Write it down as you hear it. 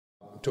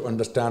To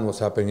understand what's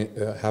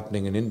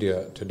happening in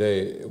India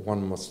today,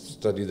 one must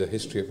study the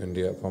history of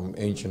India from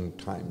ancient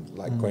times,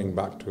 like going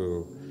back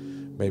to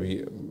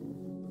maybe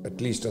at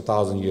least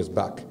 1,000 years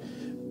back,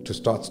 to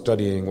start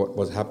studying what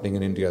was happening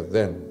in India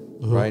then,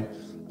 right?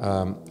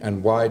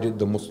 And why did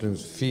the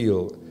Muslims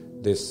feel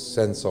this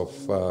sense of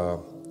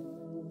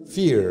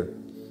fear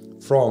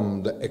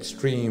from the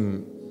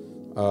extreme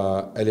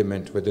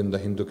element within the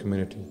Hindu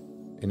community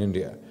in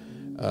India?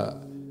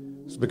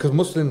 Because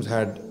Muslims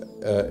had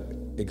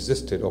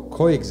existed or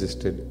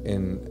coexisted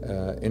in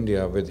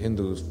India with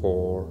Hindus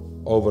for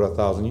over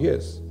 1,000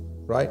 years,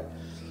 right?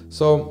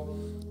 So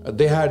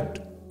they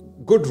had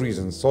good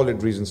reasons,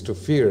 solid reasons to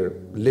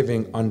fear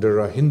living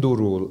under a Hindu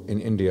rule in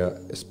India,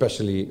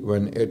 especially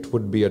when it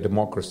would be a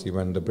democracy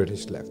when the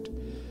British left,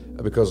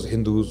 because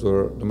Hindus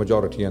were the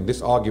majority. And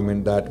this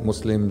argument that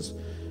Muslims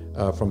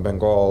from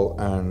Bengal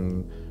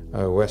and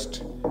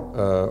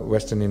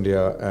Western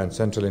India and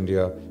Central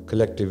India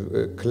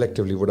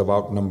collectively would have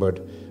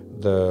outnumbered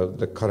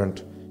the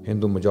current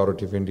Hindu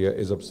majority of India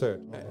is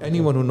absurd.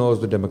 Anyone who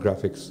knows the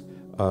demographics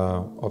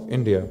of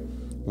India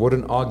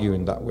wouldn't argue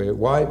in that way.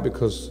 Why?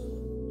 Because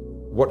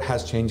what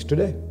has changed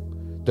today?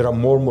 There are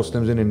more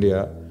Muslims in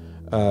India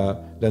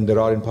than there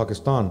are in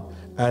Pakistan,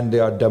 and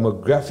they are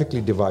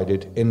demographically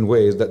divided in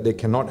ways that they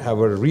cannot have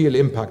a real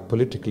impact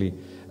politically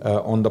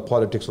on the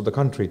politics of the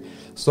country.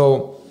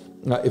 So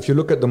if you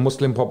look at the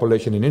Muslim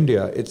population in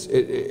India,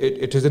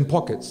 it is in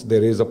pockets.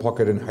 There is a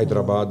pocket in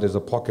Hyderabad, there's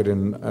a pocket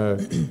in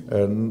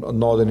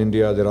northern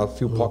India, there are a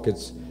few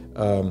pockets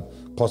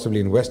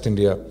possibly in West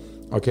India,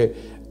 okay?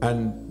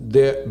 And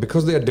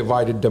because they are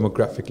divided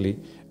demographically,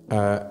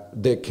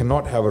 they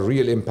cannot have a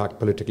real impact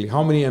politically.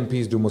 How many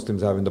MPs do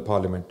Muslims have in the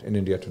parliament in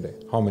India today?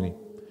 How many?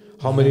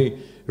 How many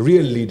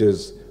real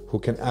leaders who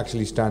can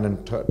actually stand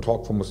and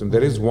talk for Muslims?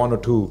 There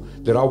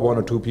are one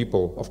or two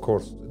people, of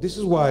course. This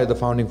is why the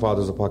founding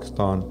fathers of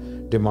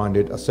Pakistan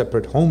demanded a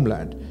separate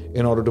homeland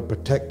in order to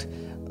protect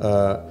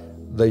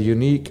the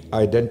unique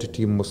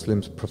identity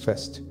Muslims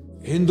professed.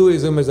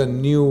 Hinduism is a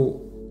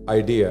new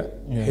idea.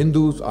 Yeah.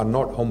 Hindus are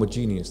not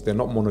homogeneous, they're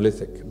not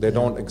monolithic. They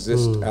don't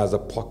exist as a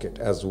pocket,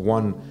 as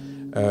one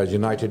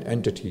united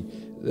entity.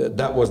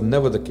 That was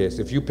never the case.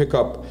 If you pick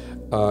up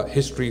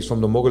histories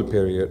from the Mughal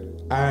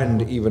period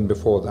and even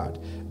before that,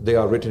 they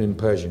are written in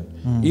Persian,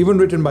 even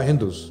written by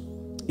Hindus.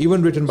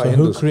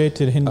 Who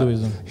created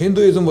Hinduism?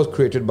 Hinduism was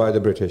created by the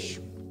British,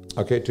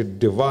 okay, to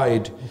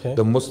divide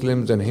the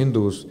Muslims and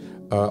Hindus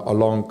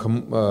along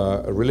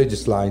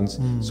religious lines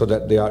so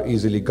that they are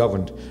easily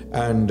governed.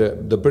 And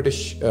the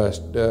British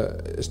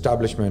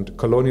establishment,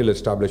 colonial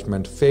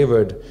establishment,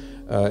 favored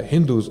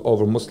Hindus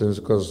over Muslims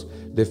because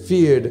they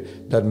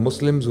feared that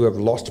Muslims who have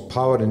lost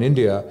power in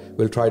India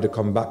will try to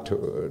come back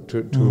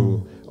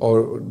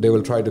or they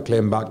will try to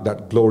claim back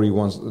that glory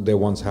they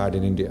once had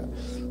in India.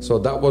 So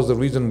that was the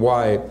reason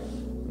why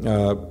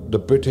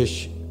the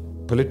British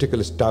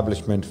political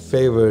establishment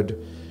favored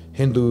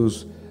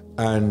Hindus,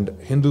 and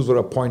Hindus were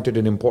appointed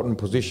in important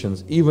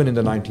positions even in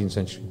the 19th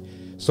century.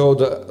 So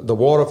the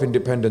War of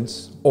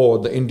Independence, or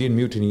the Indian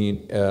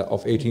Mutiny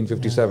of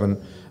 1857,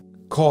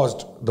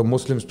 caused the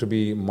Muslims to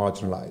be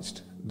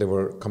marginalized. They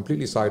were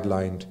completely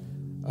sidelined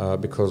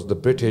because the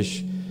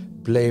British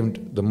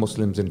blamed the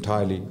Muslims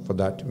entirely for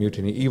that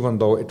mutiny, even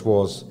though it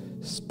was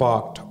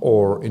sparked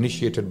or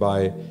initiated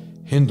by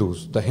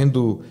Hindus. The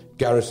Hindu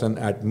garrison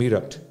at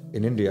Meerut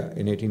in India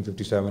in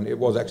 1857, it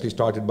was actually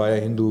started by a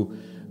Hindu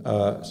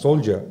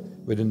soldier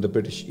within the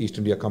British East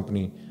India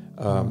Company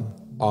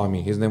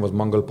army. His name was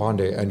Mangal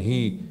Pandey, and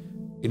he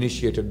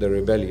initiated the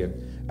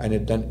rebellion.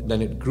 And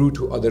then it grew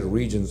to other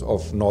regions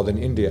of northern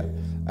India.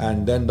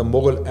 And then the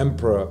Mughal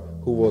emperor,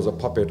 who was a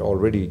puppet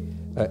already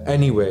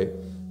anyway,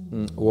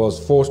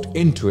 was forced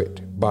into it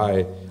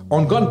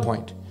on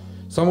gunpoint.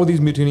 Some of these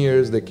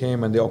mutineers, they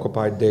came and they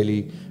occupied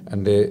Delhi,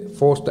 and they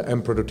forced the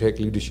emperor to take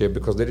leadership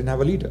because they didn't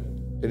have a leader.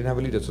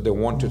 So they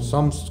wanted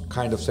some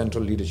kind of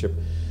central leadership.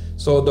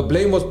 So the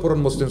blame was put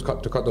on Muslims,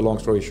 to cut the long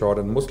story short,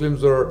 and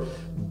Muslims were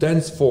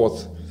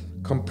thenceforth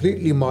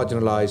completely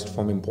marginalized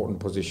from important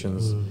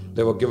positions.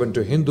 They were given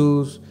to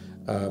Hindus.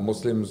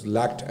 Muslims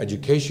lacked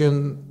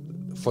education.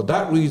 For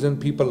that reason,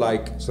 people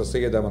like Sir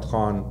Syed Ahmad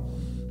Khan,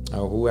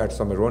 who had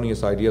some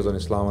erroneous ideas on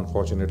Islam,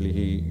 unfortunately,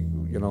 he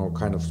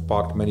kind of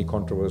sparked many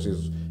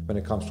controversies when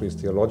it comes to his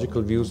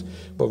theological views.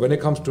 But when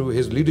it comes to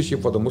his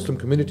leadership for the Muslim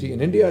community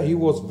in India, he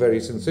was very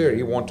sincere.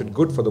 He wanted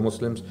good for the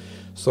Muslims.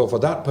 So for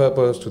that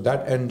purpose, to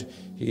that end,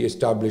 he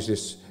established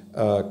this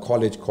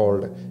college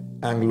called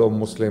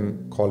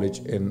Anglo-Muslim College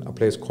in a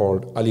place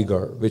called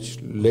Aligarh,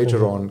 which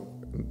later on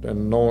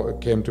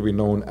came to be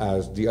known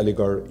as the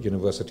Aligarh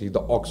University,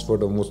 the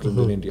Oxford of Muslims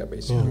in India,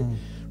 basically,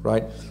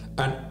 right?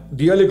 And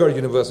the Aligarh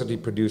University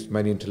produced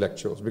many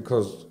intellectuals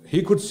because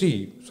he could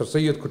see, Sir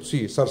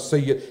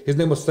Syed, his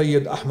name was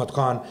Syed Ahmad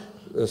Khan.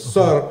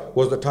 Sir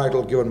was the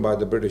title given by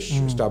the British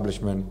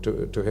establishment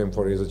to him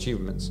for his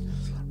achievements,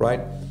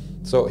 right?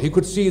 So he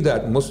could see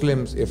that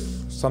Muslims, if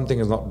something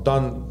is not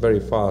done very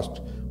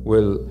fast,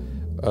 will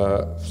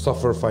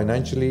suffer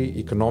financially,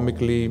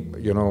 economically,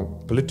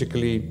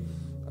 politically,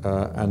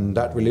 and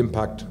that will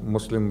impact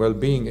Muslim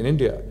well-being in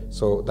India.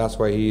 So that's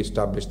why he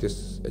established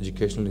this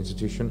educational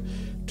institution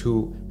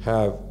to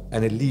have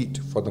an elite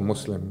for the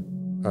Muslim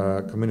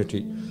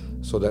community,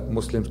 so that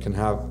Muslims can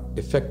have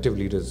effective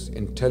leaders,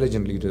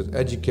 intelligent leaders,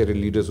 educated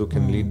leaders who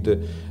can lead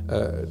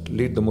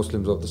the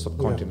Muslims of the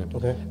subcontinent.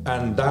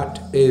 And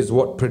that is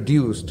what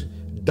produced,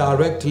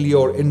 directly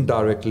or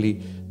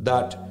indirectly,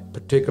 that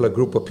particular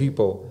group of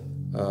people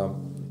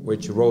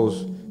which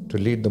rose to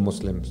lead the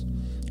Muslims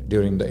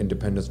during the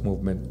independence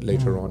movement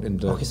later on in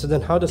the so then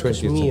how does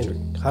 20th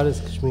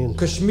century.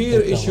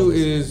 Kashmir issue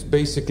is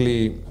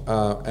basically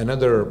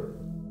another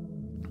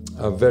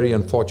very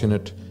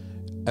unfortunate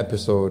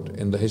episode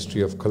in the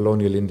history of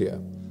colonial India.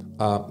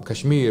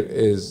 Kashmir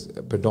is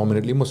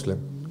predominantly Muslim,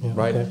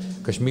 right?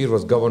 Kashmir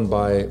was governed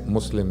by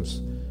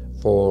Muslims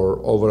for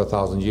over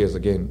 1,000 years.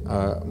 Again,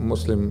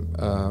 Muslim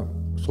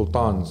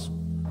sultans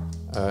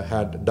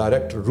had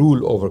direct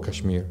rule over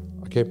Kashmir.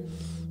 Okay,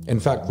 in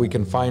fact, we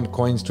can find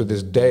coins to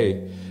this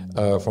day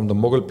from the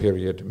Mughal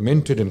period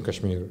minted in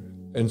Kashmir.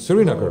 In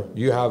Srinagar,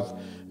 you have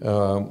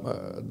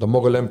the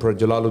Mughal Emperor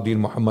Jalaluddin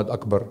Muhammad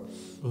Akbar.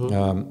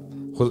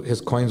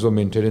 His coins were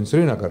minted in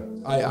Srinagar.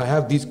 I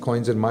have these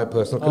coins in my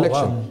personal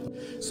collection. Wow.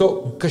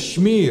 So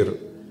Kashmir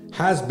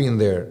has been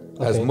there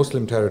as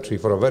Muslim territory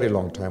for a very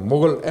long time.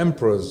 Mughal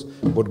emperors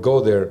would go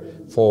there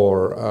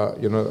for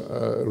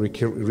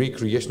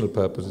recreational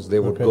purposes. They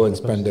would go and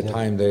spend their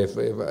time there.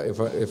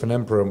 If an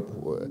emperor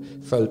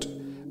felt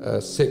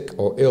sick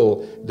or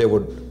ill, they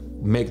would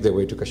make their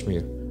way to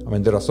Kashmir. I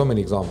mean, there are so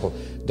many examples.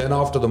 Then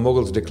after the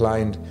Mughals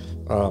declined,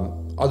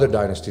 other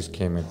dynasties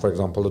came in. For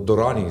example, the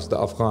Duranis, the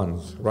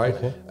Afghans, right?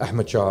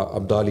 Ahmad Shah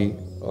Abdali,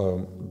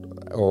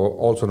 or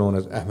also known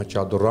as Ahmad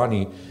Shah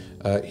Durrani,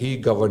 he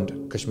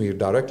governed Kashmir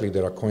directly.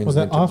 There are coins. Was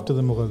that after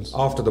the Mughals?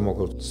 After the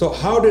Mughals. So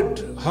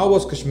how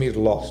was Kashmir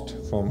lost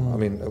from? I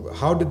mean,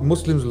 how did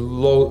Muslims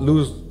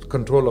lose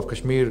control of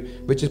Kashmir,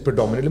 which is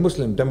predominantly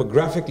Muslim?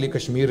 Demographically,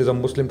 Kashmir is a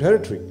Muslim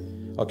territory.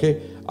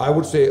 Okay, I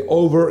would say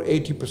over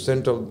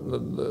 80%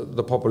 of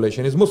the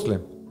population is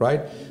Muslim,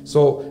 right?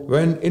 So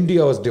when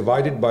India was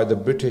divided by the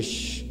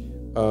British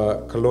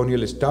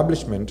colonial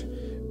establishment,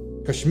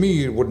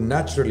 Kashmir would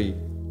naturally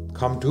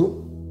come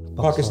to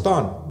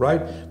Pakistan,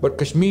 right? But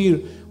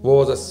Kashmir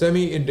was a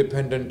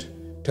semi-independent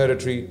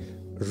territory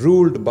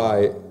ruled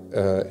by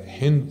a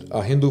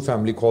Hindu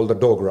family called the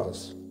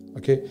Dogras.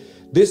 Okay,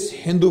 this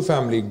Hindu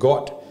family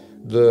got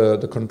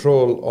the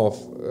control of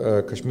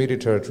Kashmiri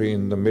territory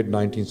in the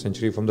mid-19th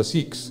century from the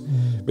Sikhs,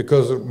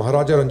 because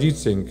Maharaja Ranjit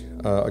Singh,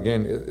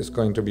 again, is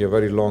going to be a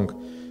very long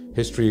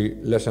history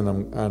lesson,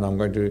 and I'm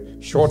going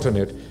to shorten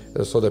it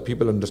so that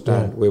people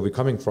understand where we're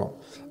coming from.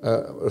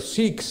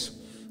 Sikhs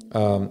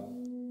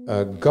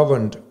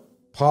governed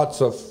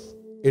parts of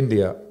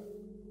India,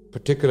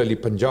 particularly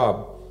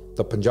Punjab,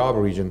 the Punjab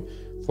region,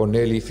 for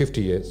nearly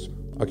 50 years.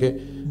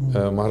 Okay,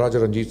 Maharaja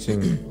Ranjit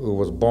Singh, who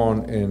was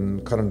born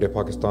in current-day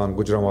Pakistan,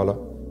 Gujranwala.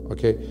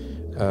 Okay,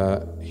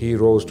 he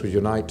rose to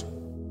unite,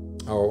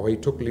 or he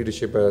took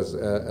leadership as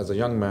a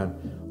young man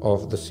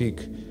of the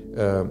Sikh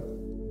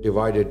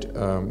divided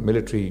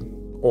military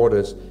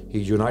orders. He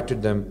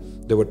united them.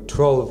 There were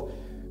 12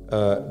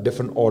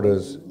 different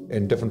orders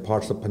in different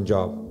parts of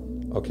Punjab.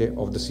 Okay,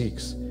 of the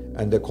Sikhs,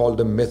 and they called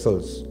them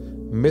mithals.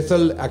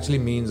 Mithal actually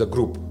means a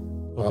group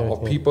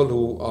of people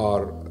who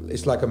are.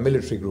 It's like a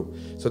military group.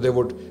 So they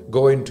would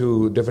go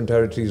into different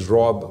territories,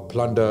 rob,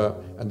 plunder,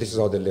 and this is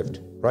how they lived,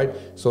 right?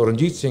 So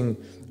Ranjit Singh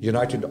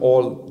united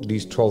all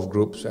these 12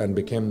 groups and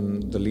became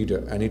the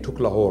leader, and he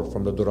took Lahore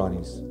from the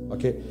Duranis.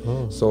 Okay,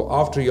 so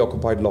after he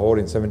occupied Lahore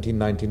in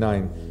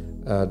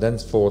 1799,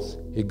 thenceforth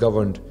he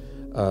governed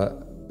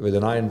with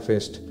an iron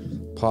fist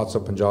parts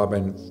of Punjab,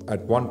 and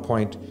at one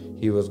point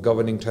he was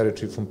governing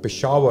territory from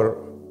Peshawar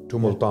to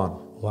Multan.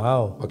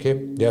 Wow.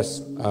 Okay, yes,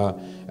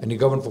 and he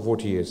governed for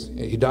 40 years.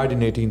 He died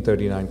in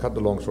 1839, cut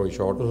the long story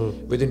short.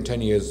 Within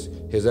 10 years,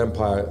 his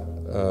empire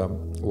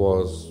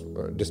was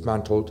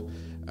dismantled,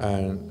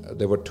 and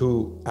there were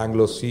two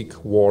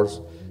Anglo-Sikh wars.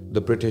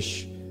 The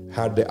British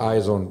had their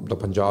eyes on the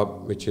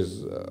Punjab, which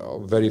is a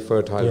very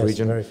fertile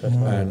region, very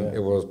fertile, and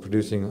it was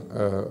producing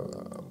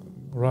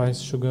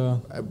rice, sugar,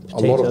 a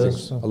lot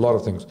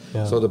of things.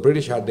 Yeah. So the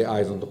British had their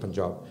eyes on the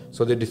Punjab.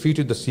 So they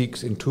defeated the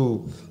Sikhs in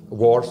two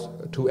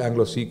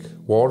Anglo-Sikh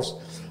wars,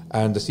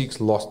 and the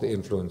Sikhs lost the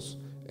influence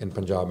in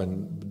Punjab,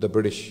 and the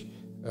British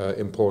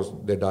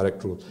imposed their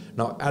direct rule.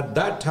 Now, at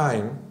that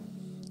time,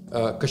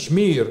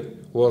 Kashmir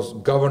was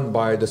governed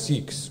by the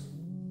Sikhs,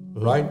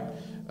 right?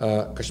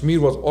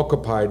 Kashmir was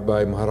occupied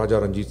by Maharaja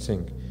Ranjit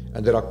Singh,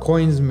 and there are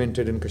coins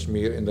minted in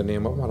Kashmir in the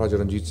name of Maharaja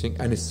Ranjit Singh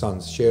and his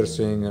sons, Sher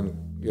Singh and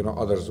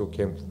others who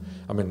came.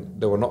 I mean,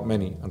 there were not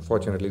many.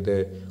 Unfortunately,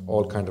 they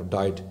all kind of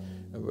died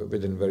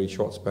within a very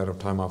short span of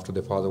time after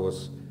their father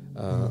was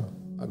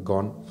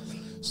gone.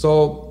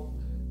 So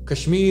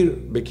Kashmir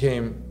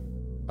became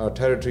a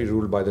territory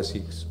ruled by the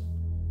Sikhs.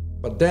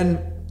 But then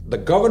the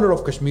governor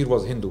of Kashmir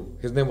was Hindu.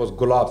 His name was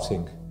Gulab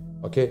Singh.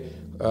 Okay,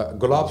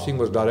 Gulab Singh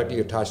was directly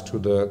attached to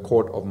the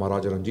court of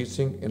Maharaja Ranjit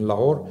Singh in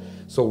Lahore.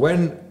 So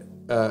when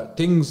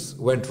things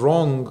went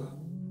wrong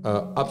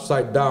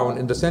upside down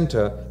in the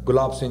center,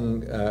 Gulab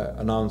Singh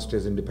announced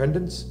his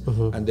independence,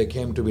 and they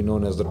came to be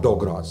known as the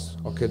Dogras.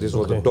 Okay, this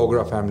was the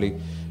Dogra family.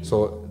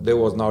 So there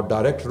was now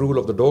direct rule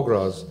of the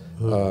Dogras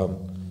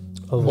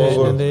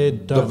over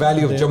the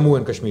valley of Jammu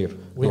and Kashmir,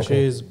 which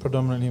is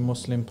predominantly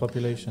Muslim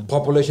population.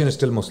 Population is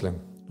still Muslim,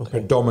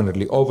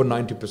 predominantly over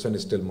 90%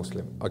 is still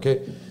Muslim.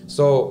 Okay,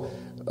 so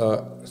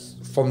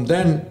from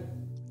then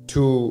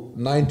to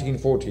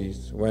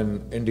 1940s,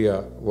 when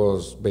India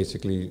was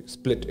basically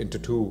split into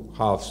two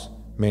halves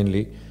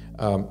mainly,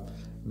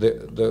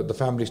 the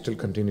family still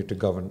continued to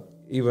govern,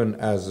 even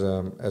as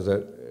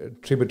a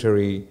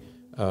tributary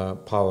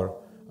power.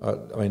 I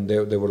mean,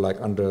 they were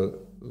like under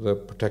the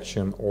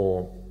protection,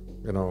 or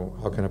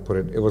how can I put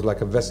it? It was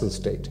like a vassal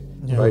state,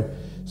 right?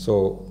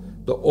 So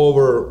the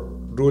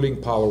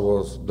overruling power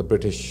was the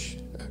British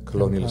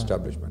colonial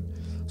establishment.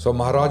 So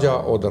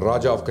Maharaja, or the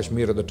Raja of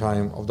Kashmir at the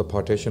time of the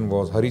partition,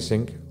 was Hari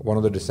Singh, one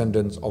of the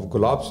descendants of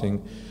Gulab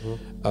Singh.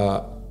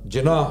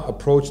 Jinnah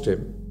approached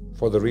him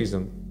for the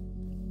reason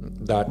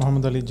that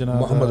Muhammad Ali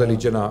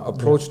Jinnah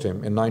approached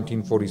him in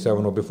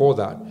 1947 or before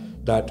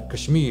that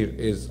Kashmir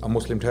is a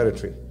Muslim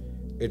territory.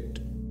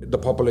 The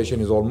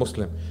population is all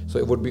Muslim. So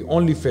it would be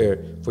only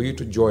fair for you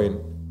to join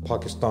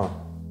Pakistan,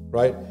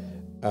 right?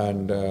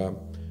 And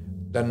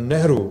then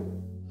Nehru,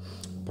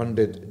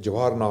 Pandit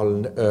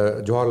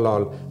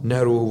Jawaharlal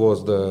Nehru, who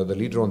was the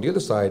leader on the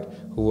other side,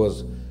 who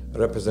was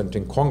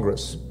representing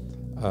Congress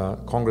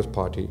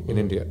party in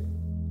India,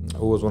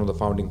 who was one of the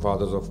founding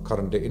fathers of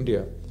current day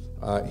India,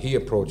 he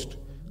approached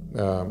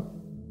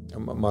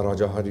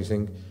Maharaja Hari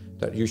Singh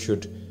that you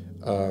should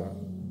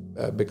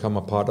become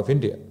a part of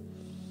India.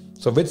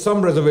 So with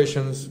some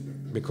reservations,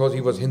 because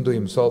he was Hindu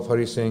himself,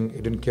 Hari Singh,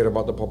 he didn't care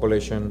about the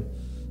population.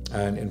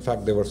 And in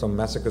fact, there were some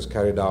massacres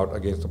carried out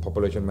against the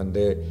population when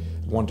they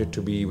wanted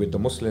to be with the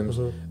Muslims.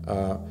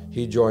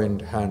 He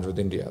joined hands with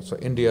India. So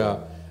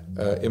India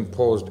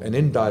imposed an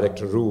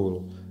indirect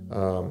rule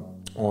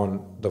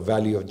on the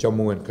valley of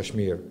Jammu and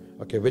Kashmir,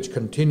 which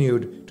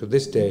continued to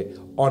this day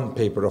on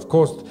paper. Of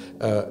course,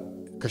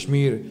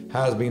 Kashmir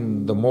has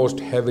been the most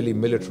heavily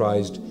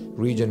militarized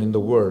region in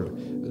the world.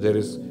 There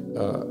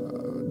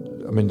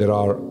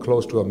are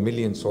close to 1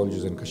 million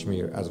soldiers in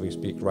Kashmir as we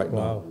speak right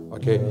now,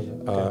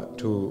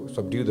 to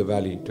subdue the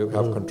valley, to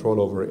have control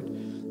over it.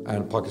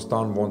 And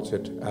Pakistan wants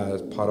it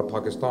as part of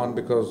Pakistan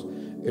because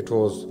it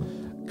was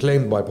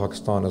claimed by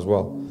Pakistan as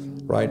well,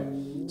 right?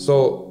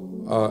 So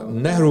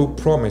Nehru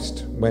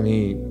promised when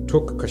he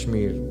took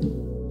Kashmir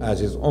as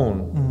his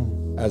own,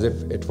 as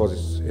if it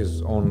was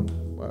his own,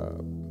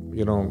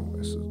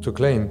 to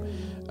claim,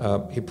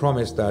 he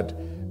promised that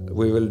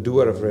we will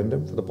do a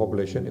referendum for the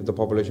population. If the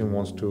population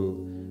wants to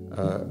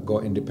go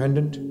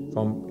independent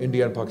from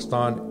India and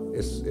Pakistan,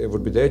 it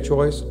would be their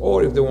choice.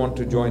 Or if they want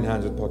to join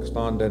hands with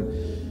Pakistan, then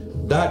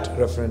that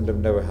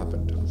referendum never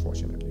happened,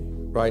 unfortunately,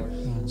 right?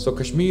 So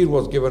Kashmir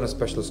was given a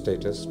special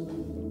status.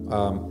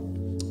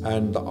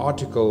 And the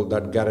article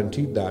that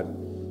guaranteed that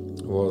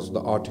was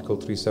the Article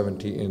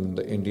 370 in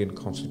the Indian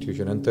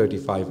Constitution and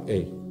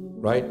 35A,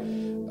 right?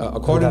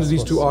 According to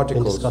these two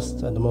articles,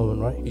 discussed at the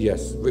moment, right?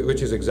 Yes,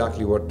 which is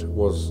exactly what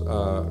was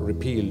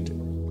repealed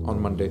on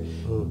Monday.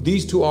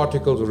 These two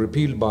articles were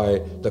repealed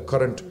by the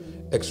current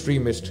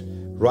extremist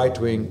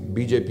right-wing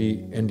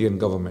BJP Indian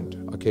government.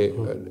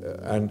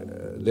 And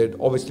they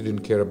obviously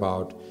didn't care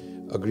about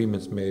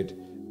agreements made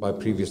by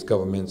previous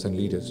governments and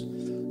leaders.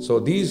 So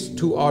these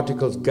two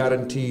articles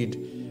guaranteed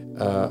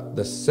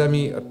the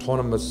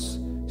semi-autonomous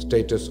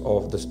status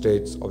of the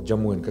states of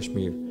Jammu and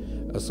Kashmir.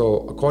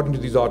 So according to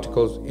these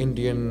articles,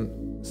 Indian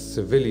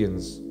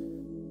civilians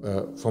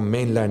from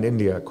mainland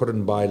India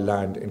couldn't buy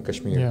land in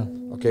Kashmir.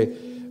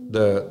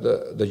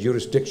 The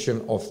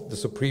jurisdiction of the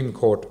Supreme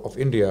Court of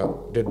India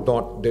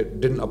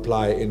didn't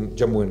apply in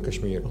Jammu and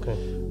Kashmir.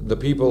 The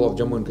people of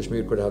Jammu and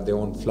Kashmir could have their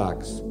own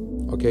flags.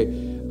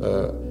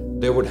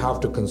 They would have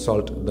to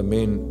consult the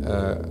main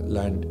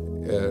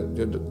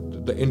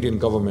the Indian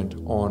government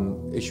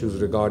on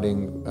issues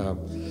regarding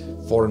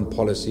foreign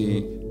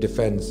policy,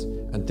 defense,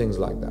 and things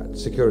like that,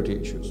 security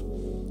issues.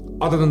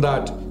 Other than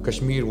that,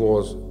 Kashmir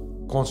was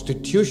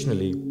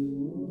constitutionally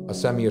a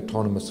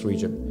semi-autonomous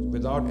region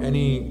without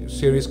any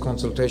serious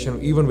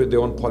consultation, even with their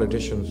own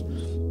politicians,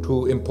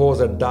 to impose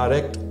a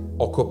direct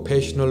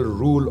occupational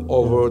rule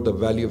over the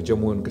valley of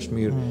Jammu and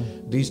Kashmir.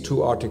 These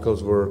two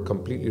articles were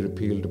completely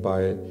repealed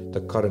by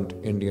the current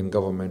Indian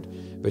government,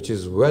 which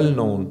is well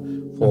known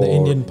for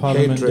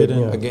hatred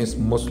against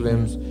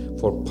Muslims,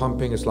 for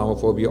pumping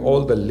Islamophobia.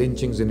 All the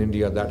lynchings in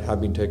India that have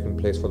been taking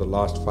place for the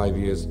last 5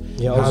 years.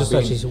 I was just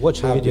actually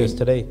watching videos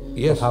today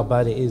of how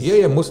bad it is.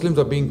 Muslims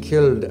are being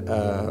killed,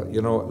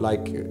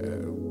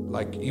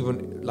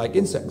 like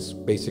insects,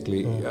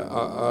 basically.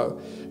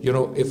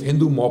 If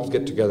Hindu mobs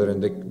get together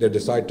and they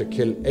decide to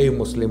kill a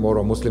Muslim or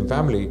a Muslim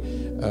family,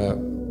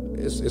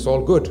 it's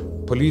all good.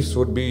 Police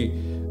would be,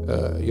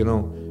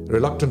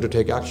 reluctant to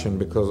take action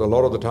because a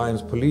lot of the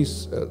times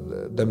police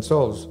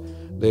themselves,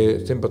 they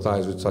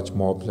sympathize with such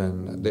mobs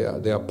and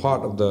they are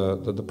part of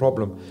the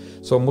problem.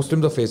 So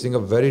Muslims are facing a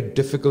very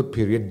difficult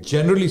period,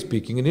 generally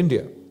speaking, in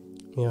India.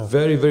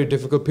 Very, very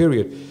difficult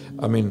period.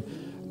 I mean,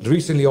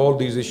 recently all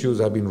these issues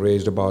have been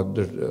raised about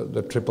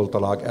the triple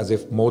talaq, as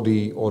if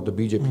Modi or the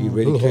BJP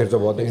really cares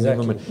about the Indian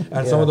women.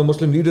 And some of the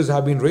Muslim leaders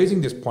have been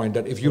raising this point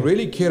that if you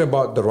really care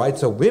about the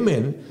rights of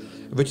women,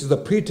 which is the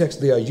pretext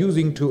they are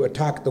using to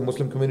attack the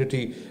Muslim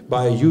community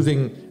by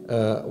using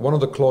one of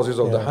the clauses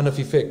of the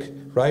Hanafi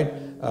fiqh, right?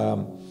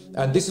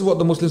 And this is what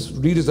the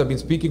Muslim leaders have been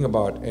speaking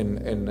about in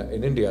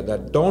India,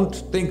 that don't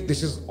think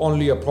this is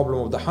only a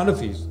problem of the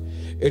Hanafis.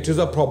 It is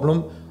a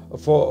problem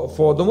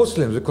for the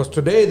Muslims, because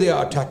today they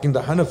are attacking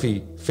the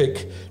Hanafi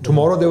fiqh,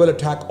 tomorrow they will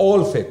attack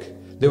all fiqh.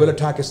 They will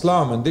attack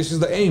Islam, and this is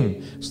the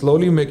aim.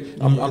 Slowly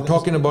I'm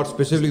talking about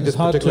specifically this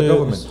particular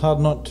government. It's hard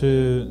not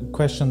to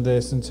question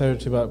their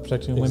sincerity about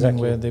protecting women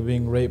where they're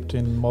being raped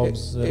in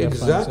mobs.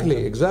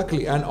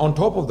 Exactly. And on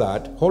top of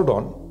that, hold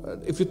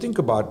on, if you think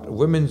about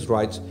women's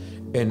rights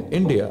in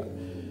India,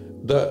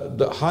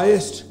 the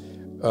highest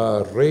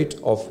rate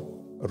of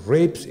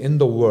rapes in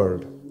the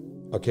world,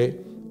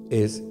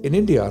 is in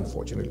India,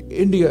 unfortunately.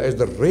 India is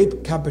the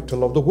rape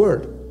capital of the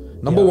world.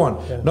 Number one.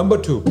 Number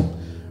two,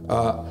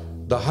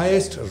 the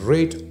highest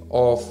rate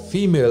of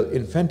female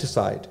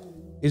infanticide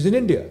is in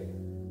India.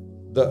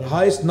 The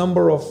highest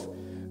number of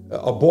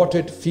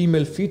aborted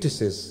female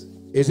fetuses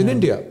is in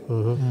India.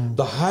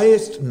 The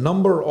highest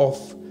number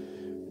of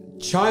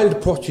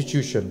child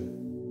prostitution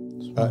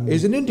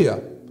is in India.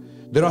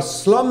 There are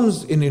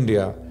slums in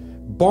India,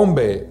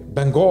 Bombay,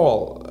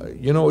 Bengal,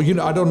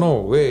 I don't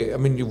know where. I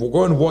mean, you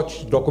go and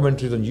watch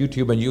documentaries on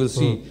YouTube and you will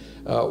see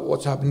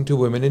what's happening to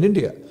women in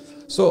India.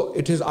 So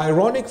it is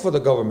ironic for the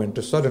government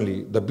to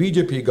suddenly, the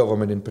BJP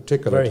government in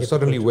particular, to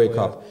suddenly wake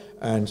up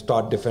and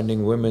start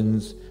defending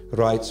women's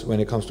rights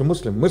when it comes to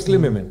Muslim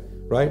women,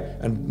 right?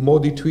 And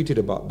Modi tweeted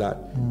about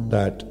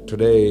that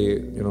today,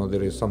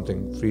 there is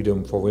something,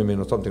 freedom for women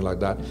or something like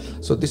that.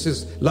 So this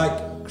is like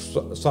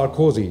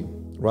Sarkozy,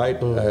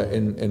 right?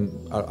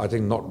 I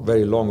think not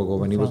very long ago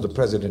when he was the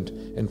president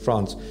in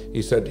France,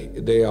 he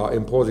said they are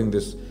imposing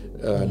this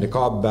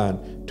niqab ban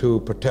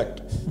to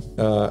protect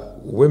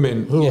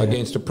women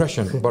against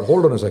oppression. But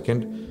hold on a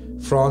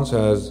second, France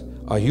has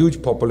a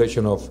huge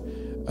population of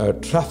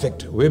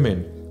trafficked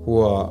women who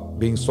are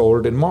being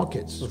sold in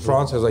markets.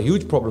 France has a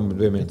huge problem with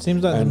women. It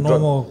seems like a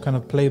normal kind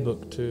of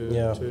playbook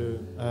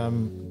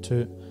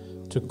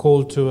to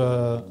call to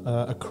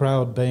a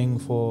crowd baying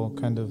for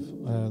kind of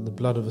the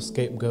blood of a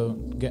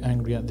scapegoat, get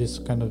angry at this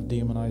kind of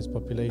demonized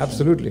population.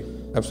 Absolutely.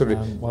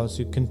 Whilst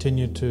you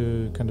continue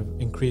to kind of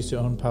increase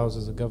your own powers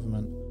as a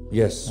government.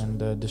 Yes. And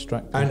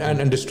distract people.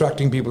 And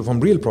distracting people from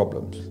real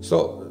problems.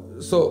 So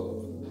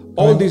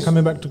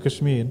coming back to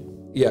Kashmir.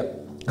 Yeah.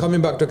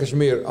 Coming back to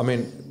Kashmir, I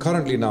mean,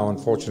 currently now,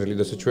 unfortunately,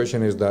 the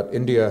situation is that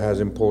India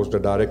has imposed a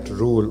direct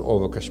rule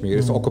over Kashmir.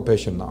 It's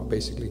occupation now,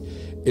 basically.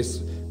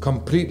 It's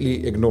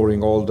completely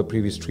ignoring all the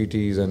previous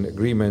treaties and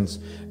agreements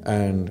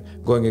and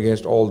going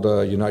against all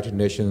the United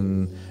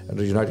Nations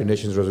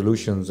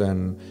resolutions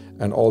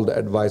and all the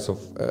advice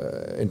of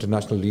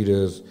international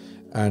leaders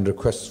and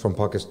requests from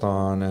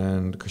Pakistan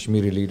and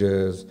Kashmiri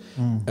leaders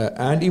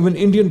and even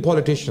Indian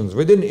politicians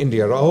within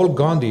India. Rahul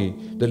Gandhi,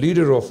 the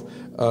leader of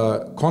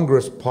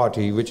Congress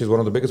party, which is one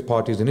of the biggest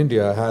parties in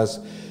India, has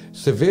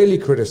severely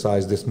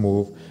criticized this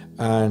move,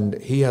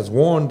 and he has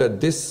warned that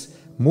this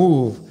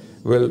move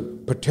will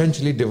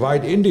potentially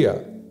divide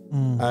India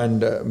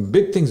and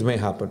big things may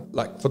happen.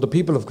 Like for the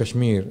people of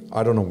Kashmir,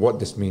 I don't know what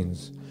this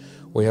means.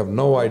 We have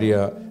no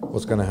idea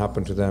what's going to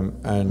happen to them,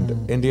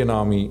 and Indian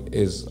Army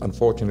is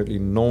unfortunately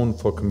known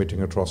for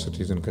committing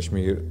atrocities in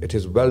Kashmir. It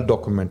is well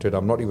documented.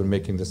 I'm not even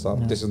making this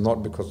up. This is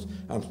not because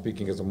I'm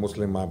speaking as a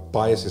Muslim, my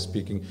bias is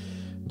speaking.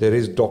 There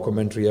is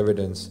documentary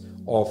evidence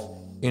of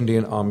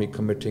Indian Army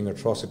committing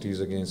atrocities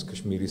against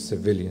Kashmiri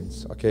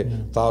civilians.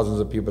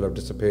 Thousands of people have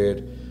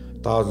disappeared,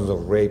 thousands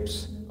of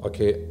rapes,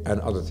 and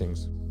other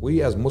things.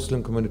 We as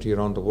Muslim community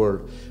around the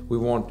world, we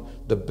want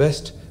the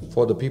best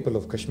for the people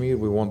of Kashmir,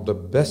 we want the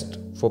best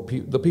for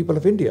the people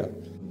of India.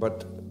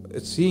 But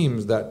it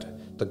seems that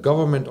the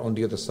government on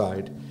the other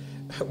side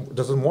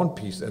doesn't want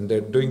peace, and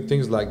they're doing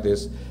things like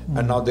this,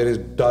 and now there is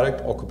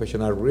direct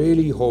occupation. I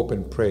really hope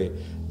and pray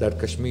that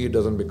Kashmir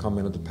doesn't become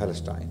another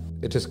Palestine.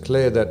 It is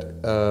clear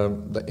that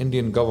the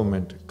Indian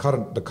government,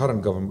 the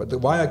current government,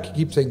 why I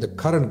keep saying the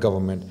current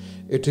government,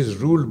 it is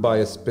ruled by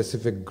a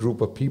specific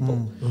group of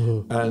people,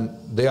 and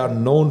they are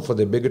known for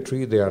their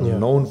bigotry, they are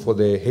known for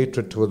their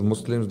hatred towards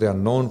Muslims, they are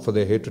known for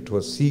their hatred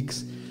towards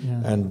Sikhs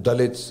and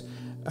Dalits,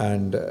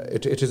 and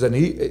it is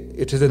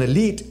an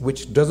elite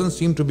which doesn't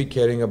seem to be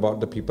caring about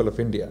the people of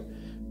India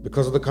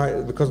because of the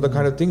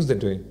kind of things they're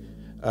doing.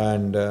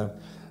 And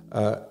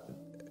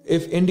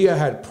if India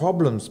had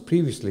problems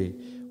previously,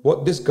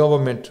 what this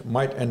government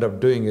might end up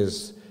doing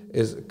is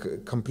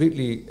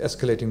completely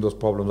escalating those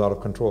problems out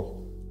of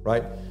control,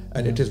 right?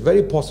 And it is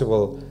very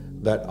possible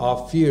that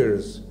our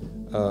fears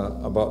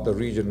about the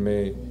region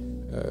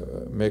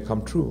may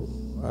come true.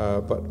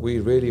 But we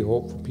really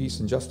hope for peace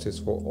and justice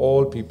for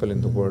all people in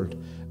the world,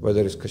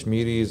 whether it's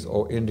Kashmiris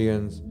or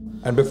Indians.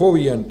 And before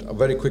we end, a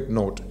very quick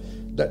note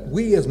that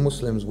we as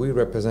Muslims, we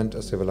represent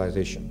a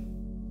civilization,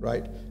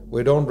 right?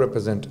 We don't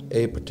represent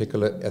a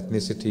particular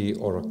ethnicity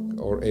or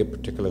a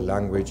particular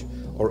language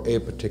or a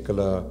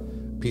particular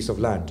piece of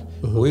land.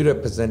 We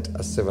represent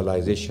a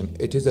civilization.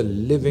 It is a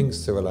living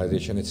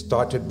civilization. It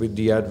started with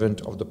the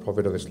advent of the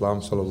Prophet of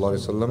Islam sallallahu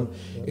alaihi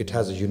wasallam. It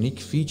has a unique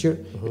feature.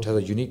 It has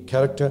a unique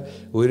character.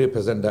 We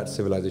represent that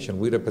civilization.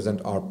 We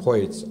represent our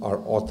poets, our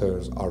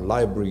authors, our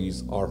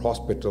libraries, our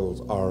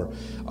hospitals,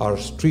 our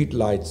street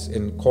lights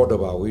in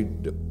Cordoba. We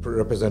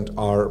represent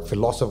our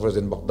philosophers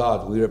in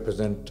Baghdad. We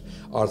represent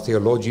our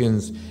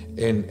theologians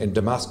in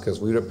Damascus.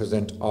 We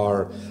represent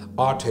our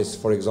artists,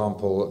 for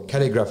example,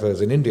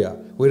 calligraphers in India.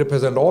 We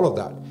represent all of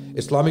that.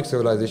 Islamic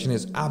civilization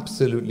is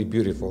absolutely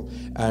beautiful,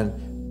 and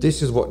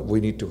this is what we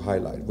need to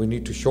highlight. We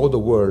need to show the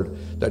world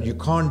that you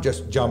can't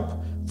just jump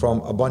from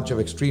a bunch of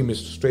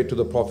extremists straight to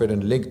the Prophet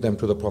and link them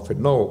to the Prophet.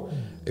 No.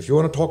 If you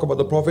want to talk about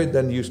the Prophet,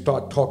 then you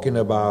start talking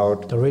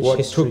about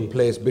what took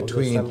place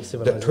between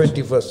the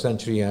 21st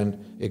century and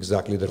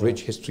exactly the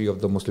rich history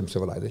of the Muslim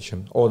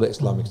civilization or the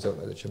Islamic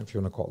civilization, if you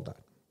want to call that.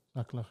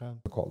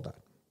 Call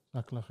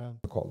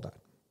that.